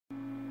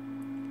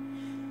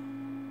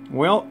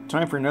Well,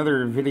 time for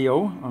another video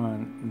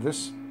on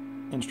this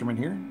instrument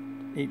here,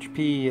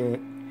 HP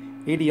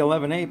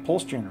 8011A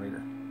pulse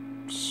generator.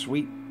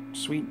 Sweet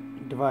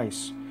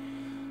device.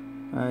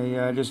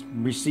 I just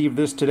received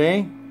this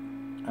today.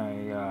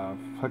 I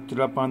hooked it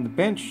up on the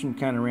bench and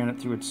kind of ran it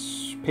through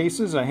its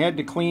paces. I had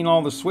to clean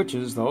all the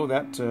switches though.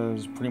 That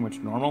is pretty much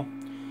normal.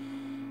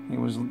 It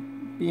was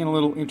being a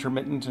little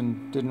intermittent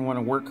and didn't want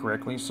to work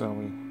correctly, so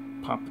we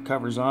popped the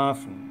covers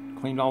off and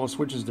cleaned all the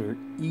switches. They're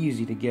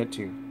easy to get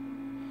to.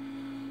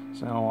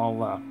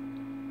 So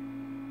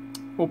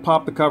we'll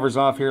pop the covers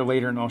off here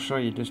later and I'll show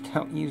you just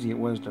how easy it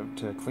was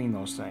to clean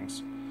those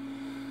things.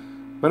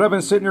 But I've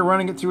been sitting here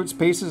running it through its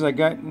paces.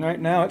 Right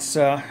now it's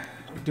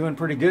doing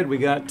pretty good. We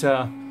got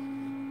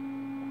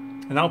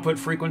an output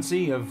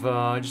frequency of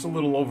just a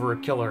little over a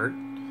kilohertz,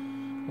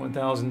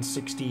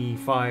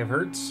 1065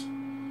 hertz.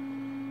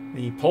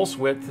 The pulse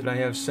width that I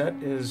have set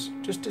is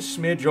just a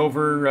smidge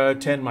over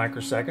 10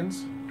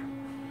 microseconds.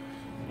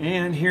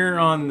 And here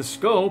on the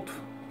scope,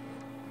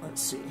 let's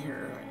see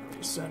here, let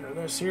me center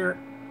this here.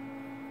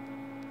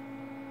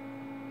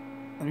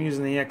 I'm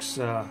using the X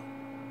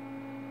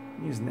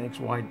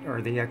wide or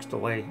the X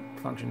delay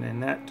function,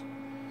 and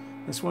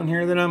this one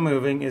here that I'm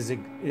moving is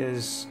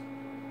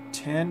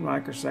 10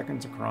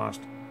 microseconds across.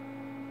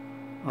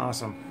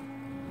 Awesome.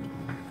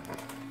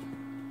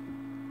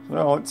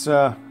 So let's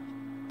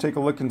take a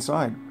look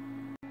inside.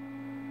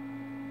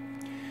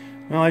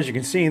 Well, as you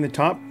can see, in the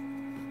top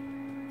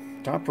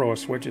row of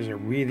switches are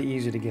really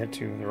easy to get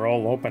to. They're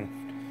all open.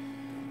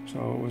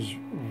 So it was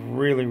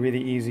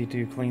really easy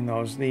to clean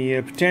those.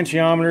 The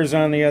potentiometers,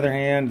 on the other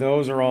hand,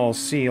 those are all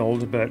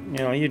sealed, but you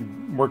know,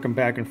 you'd work them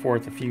back and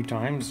forth a few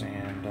times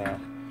and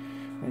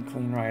they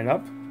clean right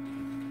up.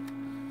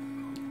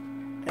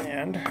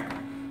 And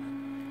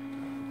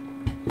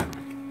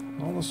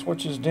all the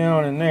switches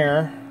down in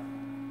there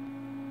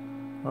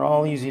are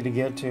all easy to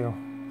get to.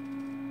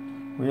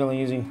 Real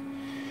easy.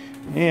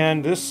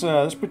 And this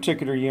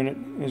particular unit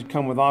has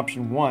come with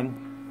option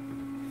 1.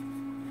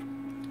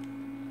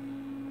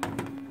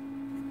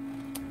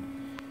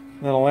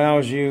 That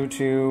allows you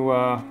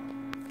to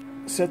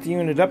set the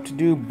unit up to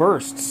do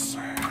bursts,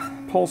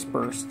 pulse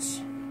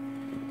bursts.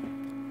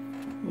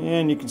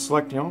 And you can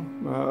select,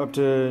 up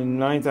to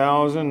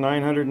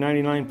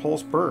 9,999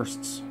 pulse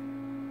bursts.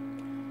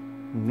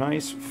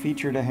 Nice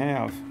feature to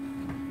have.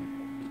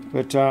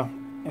 But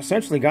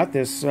essentially got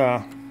this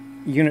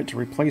unit to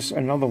replace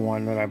another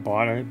one that I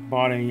bought. I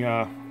bought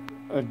a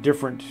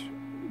different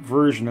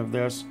version of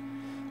this.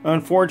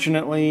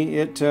 Unfortunately,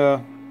 it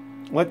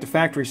let the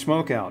factory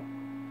smoke out.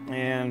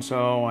 And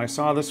so I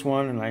saw this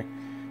one and I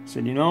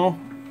said, I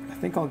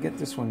think I'll get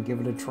this one, give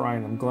it a try,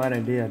 and I'm glad I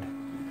did.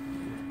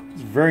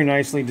 It's very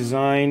nicely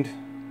designed.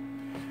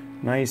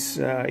 Nice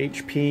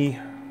HP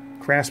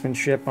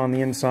craftsmanship on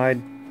the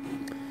inside.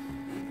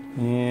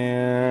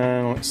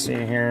 And let's see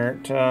here.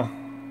 It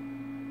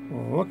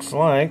looks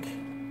like it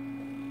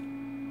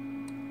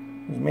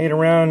was made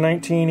around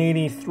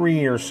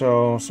 1983 or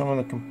so. Some of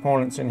the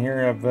components in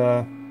here have,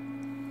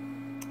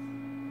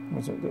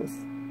 looks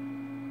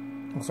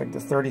like the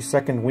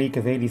 32nd week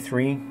of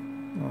 83,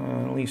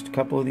 at least a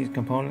couple of these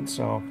components,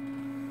 so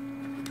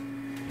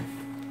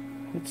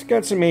it's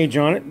got some age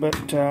on it, but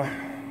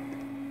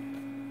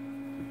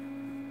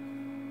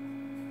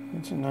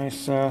it's a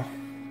nice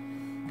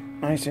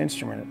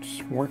instrument.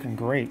 It's working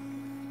great.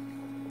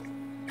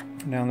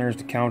 Down there's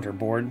the counter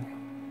board.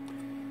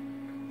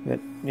 But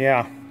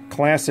yeah,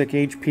 classic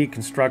HP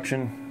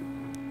construction.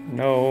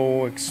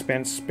 No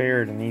expense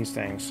spared in these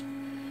things.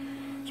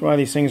 That's why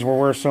these things were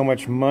worth so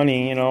much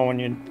money. When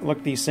you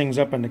look these things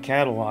up in the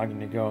catalog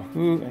and you go,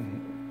 who in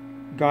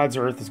God's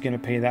earth is going to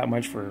pay that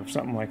much for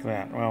something like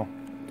that? Well,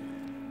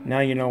 now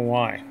you know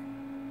why.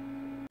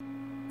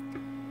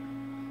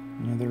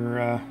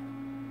 Another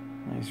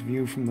nice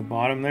view from the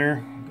bottom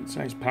there. Good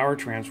sized power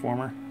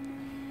transformer.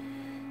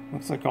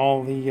 Looks like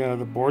all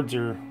the boards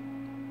are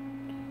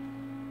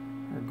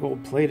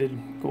gold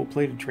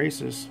plated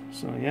traces.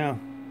 So yeah,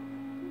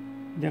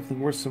 definitely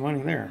worth some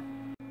money there.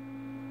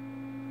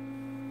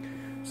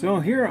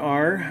 So here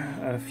are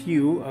a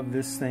few of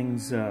this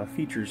thing's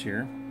features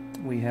here.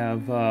 We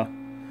have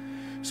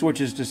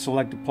switches to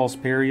select a pulse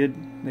period.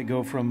 They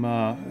go from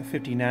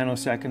 50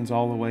 nanoseconds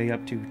all the way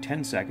up to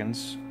 10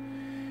 seconds.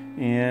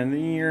 And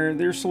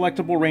there's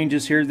selectable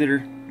ranges here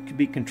that could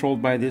be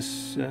controlled by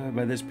this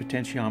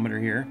potentiometer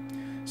here.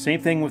 Same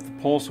thing with the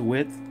pulse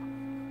width.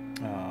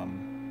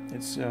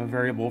 It's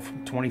variable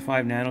from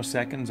 25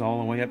 nanoseconds all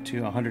the way up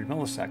to 100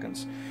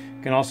 milliseconds.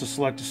 You can also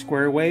select a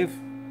square wave.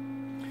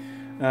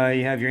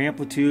 You have your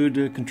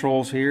amplitude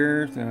controls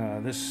here.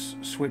 This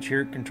switch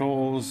here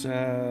controls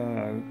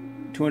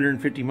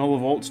 250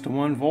 millivolts to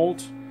 1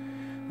 volt.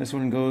 This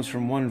one goes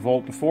from 1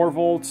 volt to 4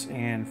 volts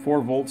and 4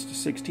 volts to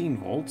 16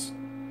 volts.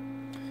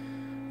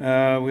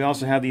 We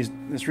also have this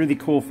really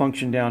cool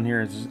function down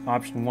here. This is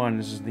option 1.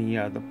 This is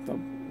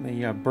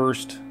the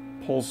burst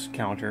pulse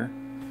counter.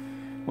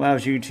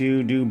 Allows you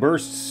to do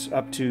bursts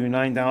up to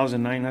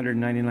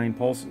 9,999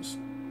 pulses.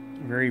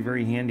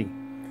 Very handy.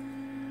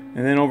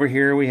 And then over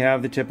here we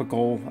have the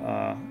typical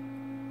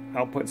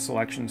output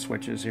selection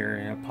switches here,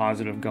 you know,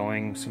 positive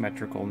going,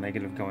 symmetrical,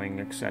 negative going,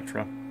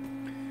 etc.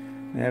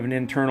 We have an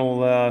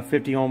internal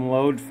 50 ohm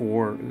load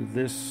for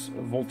this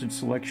voltage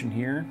selection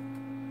here.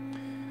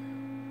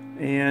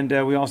 And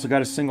we also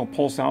got a single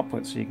pulse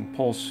output, so you can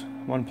pulse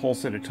one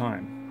pulse at a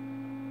time.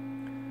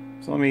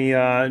 So let me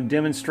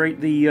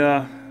demonstrate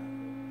the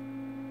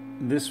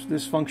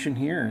this function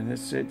here.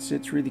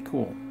 It's really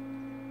cool.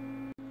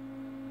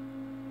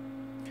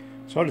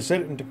 So to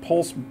set it into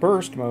pulse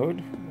burst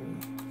mode,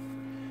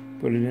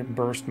 put it in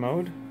burst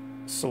mode,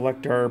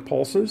 select our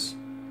pulses,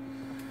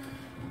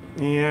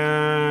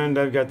 and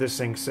I've got this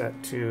thing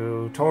set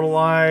to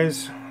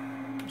totalize.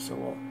 So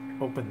we'll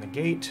open the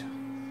gate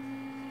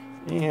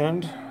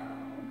and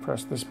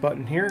press this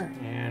button here,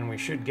 and we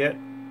should get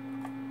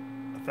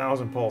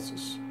 1,000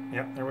 pulses.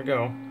 Yep, there we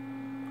go.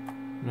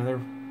 Another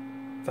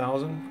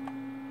 1,000,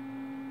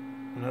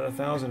 another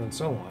 1,000, and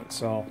so on.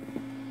 So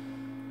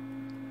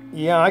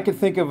yeah, I could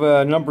think of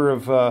a number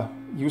of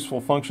useful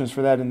functions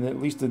for that in at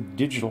least the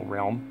digital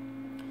realm.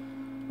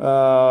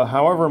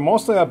 However,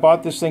 mostly I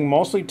bought this thing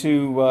mostly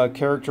to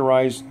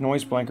characterize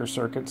noise blanker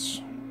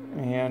circuits,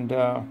 and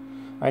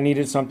I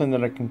needed something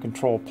that I can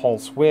control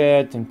pulse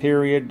width and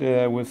period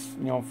with,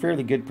 you know,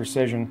 fairly good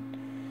precision.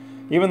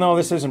 Even though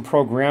this isn't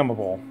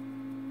programmable,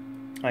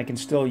 I can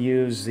still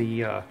use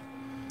the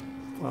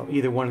well,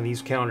 either one of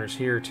these counters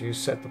here to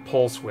set the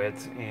pulse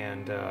width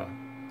and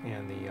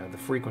the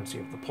frequency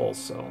of the pulse.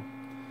 So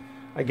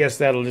I guess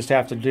that'll just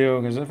have to do,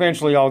 because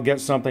eventually I'll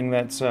get something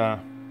that's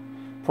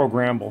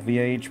programmable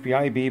via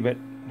HPIB. But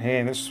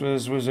hey, this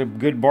was a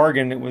good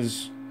bargain. It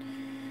was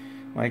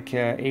like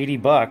 80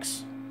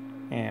 bucks.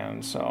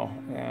 And so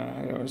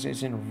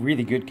it's in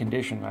really good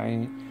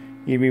condition.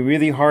 You'd be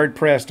really hard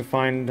pressed to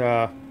find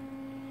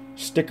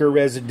sticker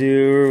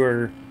residue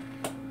or,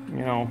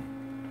 you know,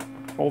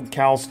 old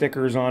Cal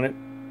stickers on it.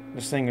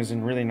 This thing is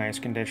in really nice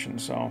condition.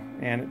 So,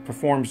 and it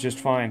performs just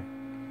fine.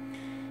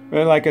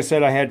 But like I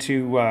said, I had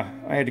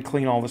to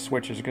clean all the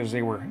switches because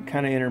they were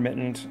kind of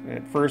intermittent.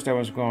 At first, I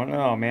was going,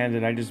 "Oh man,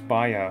 did I just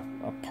buy a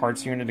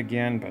parts unit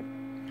again?" But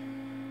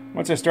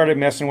once I started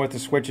messing with the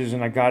switches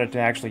and I got it to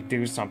actually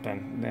do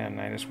something, then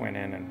I just went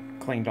in and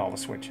cleaned all the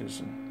switches,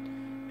 and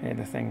hey,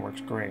 the thing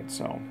works great.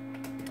 So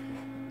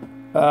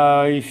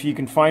if you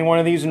can find one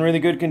of these in really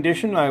good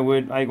condition, I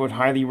would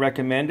highly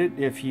recommend it.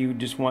 If you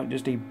just want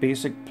just a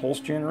basic pulse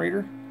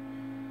generator,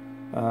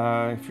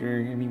 if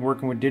you're going to be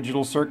working with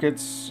digital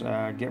circuits,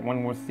 get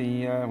one with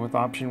the with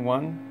option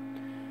 1.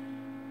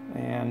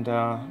 And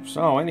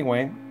so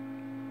anyway,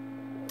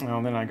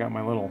 well, then I got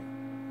my little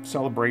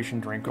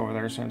celebration drink over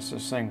there, since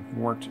this thing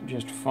worked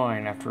just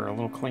fine after a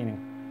little cleaning.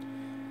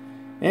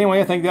 Anyway,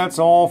 I think that's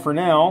all for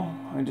now.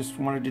 I just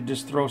wanted to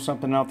throw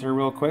something out there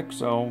real quick,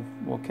 so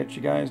we'll catch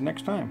you guys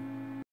next time.